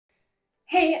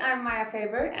Hey, I'm Maja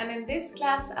Faber, and in this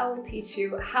class I will teach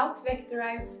you how to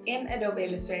vectorize in Adobe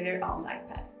Illustrator on the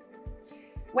iPad.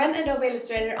 When Adobe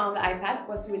Illustrator on the iPad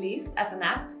was released as an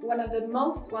app, one of the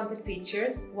most wanted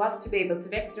features was to be able to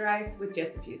vectorize with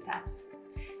just a few taps.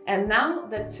 And now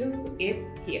the tool is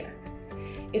here.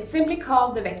 It's simply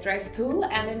called the Vectorize tool,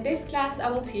 and in this class I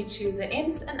will teach you the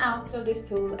ins and outs of this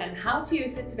tool and how to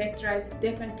use it to vectorize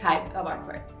different types of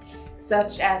artwork,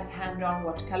 such as hand-drawn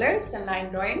watercolors and line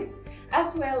drawings,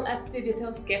 as well as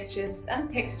digital sketches and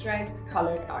texturized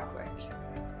colored artwork.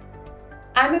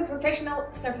 I'm a professional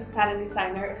surface pattern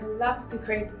designer who loves to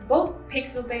create both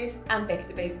pixel-based and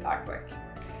vector-based artwork.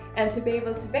 And to be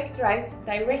able to vectorize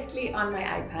directly on my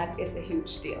iPad is a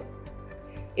huge deal.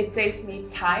 It saves me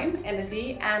time,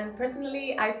 energy, and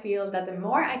personally I feel that the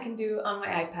more I can do on my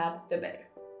iPad, the better.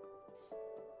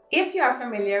 If you are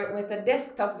familiar with the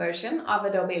desktop version of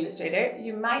Adobe Illustrator,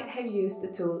 you might have used the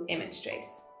tool Image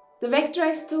Trace. The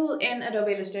Vectorize tool in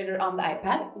Adobe Illustrator on the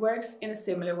iPad works in a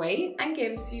similar way and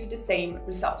gives you the same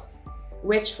result,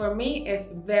 which for me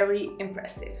is very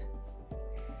impressive.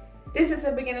 This is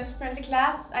a beginners-friendly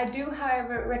class. I do,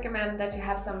 however, recommend that you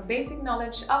have some basic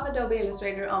knowledge of Adobe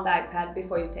Illustrator on the iPad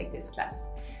before you take this class,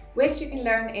 which you can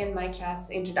learn in my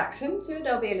class Introduction to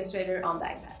Adobe Illustrator on the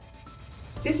iPad.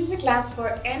 This is a class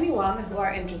for anyone who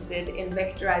are interested in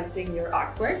vectorizing your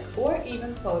artwork or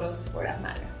even photos for that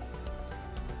matter.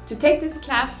 To take this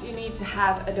class, you need to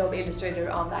have Adobe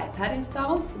Illustrator on the iPad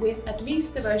installed with at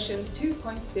least the version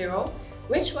 2.0,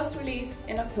 which was released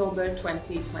in October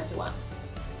 2021.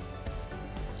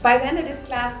 By the end of this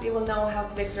class, you will know how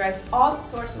to vectorize all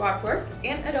sorts of artwork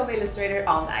in Adobe Illustrator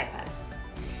on the iPad.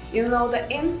 You'll know the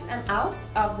ins and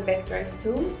outs of the Vectorize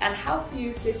tool and how to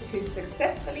use it to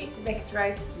successfully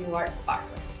vectorize your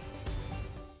artwork.